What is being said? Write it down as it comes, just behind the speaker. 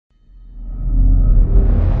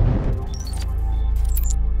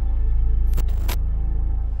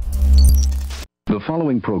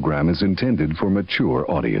following program is intended for mature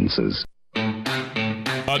audiences.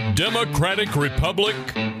 A democratic republic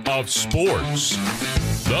of sports.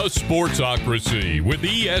 The Sportsocracy with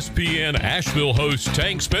ESPN Asheville hosts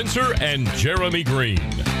Tank Spencer and Jeremy Greene.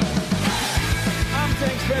 I'm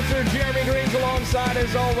Tank Spencer, Jeremy Greene's alongside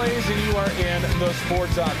as always, and you are in the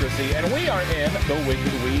Sportsocracy. And we are in the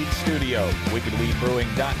Wicked Weed studio,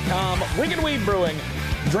 wickedweedbrewing.com. Wicked Weed Brewing,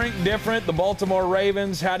 drink different. The Baltimore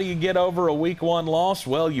Ravens, how do you get over a week one loss?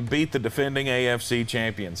 Well, you beat the defending AFC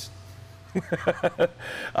champions.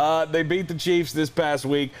 They beat the Chiefs this past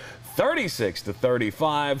week,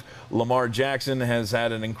 36-35. Lamar Jackson has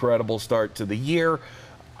had an incredible start to the year.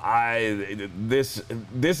 This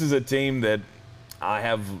is a team that I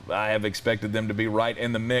have expected them to be right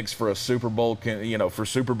in the mix for a Super Bowl, for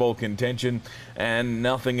Super Bowl contention, and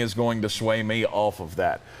nothing is going to sway me off of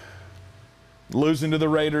that. Losing to the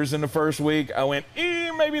Raiders in the first week, I went,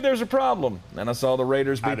 maybe there's a problem. And I saw the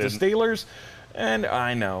Raiders beat the Steelers, and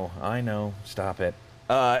I know, stop it.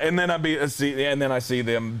 And then I see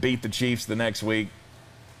them beat the Chiefs the next week,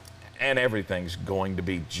 and everything's going to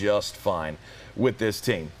be just fine with this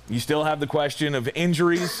team. You still have the question of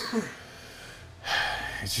injuries.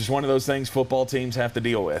 It's just one of those things football teams have to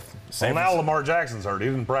deal with. Well, now Lamar Jackson's hurt. He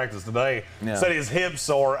didn't practice today. Yeah. Said his hip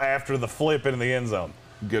sore after the flip into the end zone.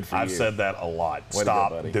 Good for you. I've said that a lot.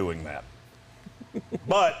 Stop doing that.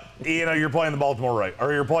 But, you're playing the Baltimore Ravens,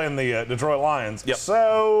 or you're playing the Detroit Lions,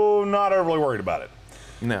 so not overly worried about it.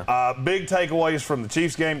 No. Big takeaways from the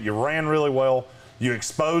Chiefs game. You ran really well. You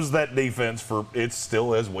exposed that defense for it's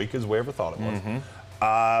still as weak as we ever thought it was.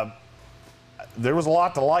 Mm-hmm. There was a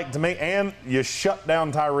lot to like to me, and you shut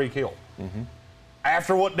down Tyreek Hill. Mm-hmm.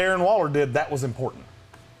 After what Darren Waller did, that was important.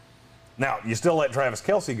 Now, you still let Travis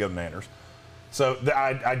Kelce go nanners. So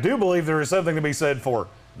I do believe there is something to be said for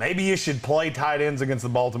maybe you should play tight ends against the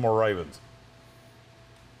Baltimore Ravens.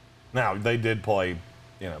 Now, they did play,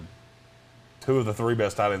 two of the three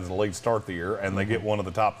best tight ends in the league start the year, and they get one of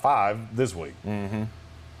the top five this week. Mm-hmm.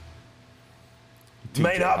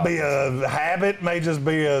 May not be a habit, may just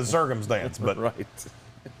be a circumstance, but right.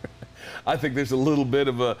 I think there's a little bit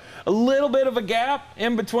of a gap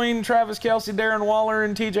in between Travis Kelce, Darren Waller,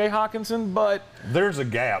 and T.J. Hawkinson, but there's a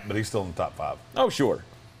gap, but he's still in the top five. Oh, sure.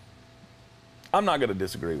 I'm not going to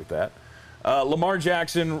disagree with that. Lamar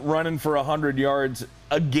Jackson running for 100 yards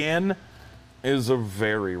again is a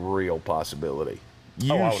very real possibility.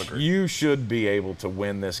 I would agree. You should be able to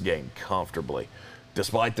win this game comfortably,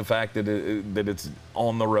 despite the fact that it's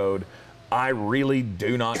on the road. I really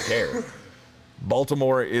do not care.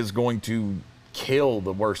 Baltimore is going to kill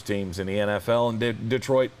the worst teams in the NFL, and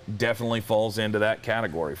Detroit definitely falls into that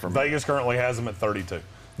category for me. Vegas currently has them at 32.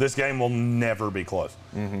 This game will never be close.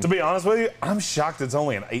 Mm-hmm. To be honest with you, I'm shocked it's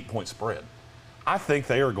only an 8-point spread. I think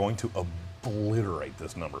they are going to obliterate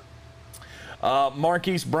this number.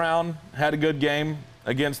 Marquise Brown had a good game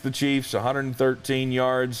against the Chiefs, 113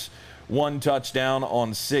 yards, 1 touchdown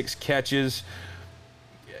on 6 catches.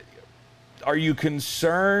 Are you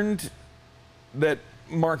concerned that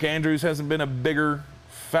Mark Andrews hasn't been a bigger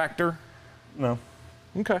factor? No.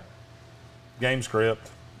 Okay. Game script.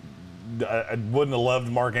 I wouldn't have loved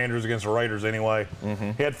Mark Andrews against the Raiders anyway.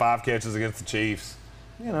 Mm-hmm. He had 5 catches against the Chiefs.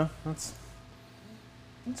 That's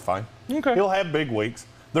fine. Okay. He'll have big weeks.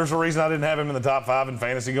 There's a reason I didn't have him in the top 5 in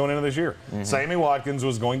fantasy going into this year. Mm-hmm. Sammy Watkins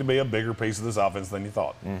was going to be a bigger piece of this offense than you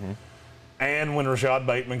thought. Mm-hmm. And when Rashad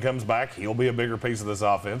Bateman comes back, he'll be a bigger piece of this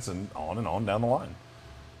offense, and on down the line.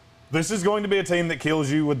 This is going to be a team that kills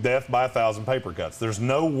you with death by 1,000 paper cuts. There's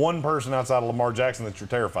no one person outside of Lamar Jackson that you're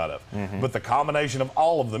terrified of. Mm-hmm. But the combination of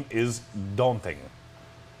all of them is daunting.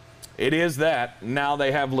 It is that. Now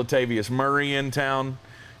they have Latavius Murray in town.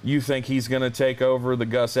 You think he's going to take over the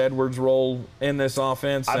Gus Edwards role in this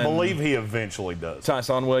offense? I believe he eventually does.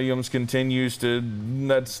 Tyson Williams continues to –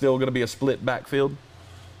 that's still going to be a split backfield?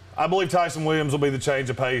 I believe Tyson Williams will be the change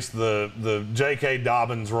of pace, the J.K.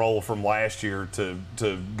 Dobbins role from last year to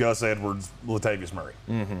Gus Edwards, Latavius Murray.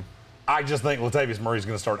 Mm-hmm. I just think Latavius Murray is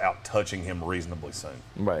going to start out-touching him reasonably soon.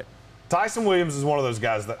 Right. Tyson Williams is one of those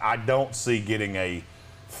guys that I don't see getting a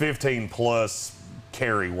 15-plus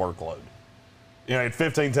carry workload. He had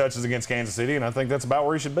 15 touches against Kansas City, and I think that's about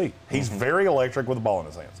where he should be. He's very electric with the ball in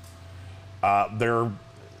his hands.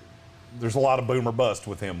 There's a lot of boom or bust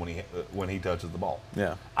with him when he touches the ball.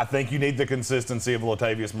 Yeah. I think you need the consistency of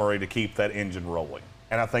Latavius Murray to keep that engine rolling.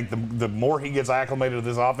 And I think the more he gets acclimated to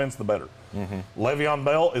this offense, the better. Mm-hmm. Le'Veon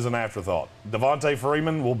Bell is an afterthought. Devontae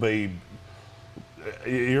Freeman will be –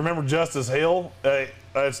 you remember Justice Hill?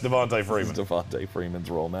 That's Devontae Freeman. It's Devontae Freeman's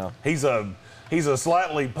role now. He's a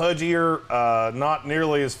slightly pudgier, not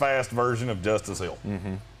nearly as fast version of Justice Hill.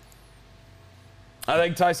 Mm-hmm. I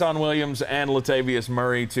think Tyson Williams and Latavius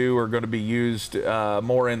Murray, too, are going to be used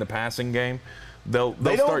more in the passing game. They'll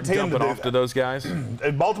start jumping off to those guys.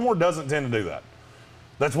 Baltimore doesn't tend to do that.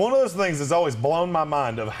 That's one of those things that's always blown my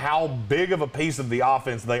mind of how big of a piece of the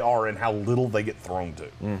offense they are and how little they get thrown to.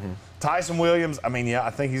 Tyson Williams, I mean, yeah,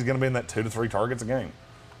 I think he's going to be in that 2 to 3 targets a game.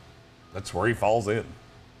 That's where he falls in.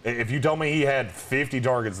 If you told me he had 50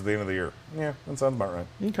 targets at the end of the year, yeah, that sounds about right.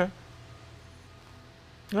 Okay.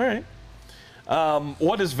 All right.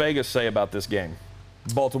 What does Vegas say about this game?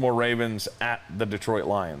 Baltimore Ravens at the Detroit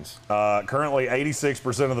Lions. Currently,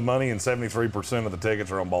 86% of the money and 73% of the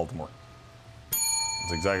tickets are on Baltimore.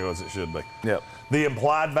 That's exactly what it should be. Yep. The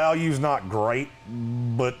implied value is not great,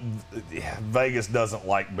 but Vegas doesn't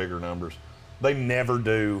like bigger numbers. They never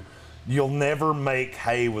do. You'll never make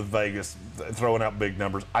hay with Vegas throwing out big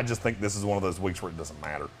numbers. I just think this is one of those weeks where it doesn't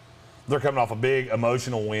matter. They're coming off a big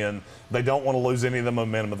emotional win. They don't want to lose any of the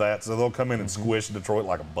momentum of that, so they'll come in and squish Detroit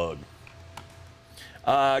like a bug.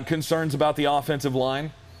 Concerns about the offensive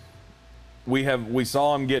line? We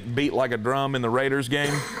saw him get beat like a drum in the Raiders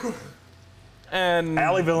game. And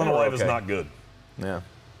Allie Villanueva's not good. Yeah.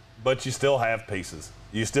 But you still have pieces.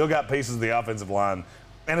 You still got pieces of the offensive line.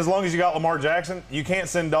 And as long as you got Lamar Jackson, you can't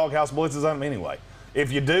send doghouse blitzes on him anyway.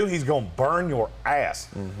 If you do, he's going to burn your ass.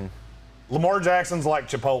 Lamar Jackson's like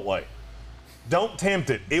Chipotle. Don't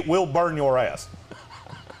tempt it. It will burn your ass.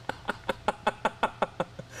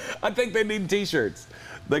 I think they need T-shirts.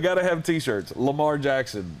 They got to have T-shirts. Lamar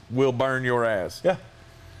Jackson will burn your ass. Yeah.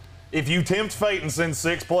 If you tempt fate and send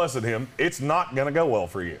 6+ at him, it's not going to go well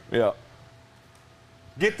for you. Yeah.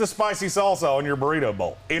 Get the spicy salsa on your burrito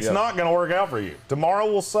bowl. It's not going to work out for you. Tomorrow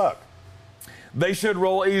will suck. They should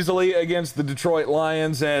roll easily against the Detroit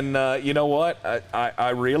Lions, and you know what?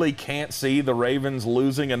 I really can't see the Ravens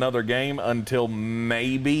losing another game until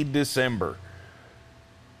maybe December.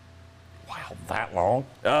 Wow, that long?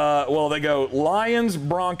 Well, they go Lions,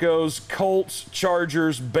 Broncos, Colts,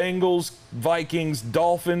 Chargers, Bengals, Vikings,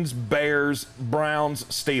 Dolphins, Bears, Browns,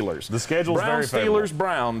 Steelers. The schedule's Browns, very favorable. Steelers,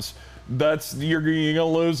 Browns. You're going to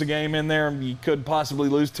lose a game in there. You could possibly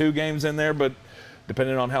lose 2 games in there, but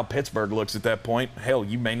depending on how Pittsburgh looks at that point, hell,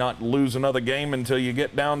 you may not lose another game until you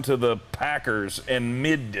get down to the Packers in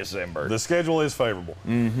mid-December. The schedule is favorable.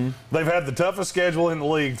 They've had the toughest schedule in the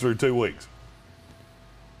league through 2 weeks.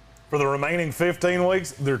 For the remaining 15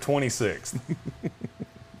 weeks, they're 26th.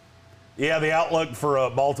 Yeah, the outlook for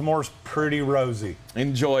Baltimore's pretty rosy.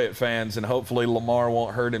 Enjoy it, fans, and hopefully Lamar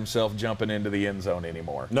won't hurt himself jumping into the end zone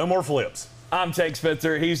anymore. No more flips. I'm Tank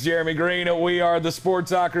Spencer. He's Jeremy Greene. We are the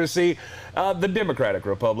Sportsocracy, the Democratic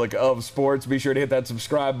Republic of Sports. Be sure to hit that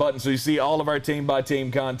subscribe button so you see all of our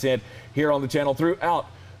team-by-team content here on the channel throughout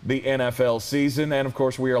the NFL season. And, of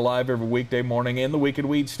course, we are live every weekday morning in the Wicked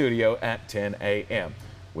Weed studio at 10 a.m.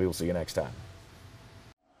 We will see you next time.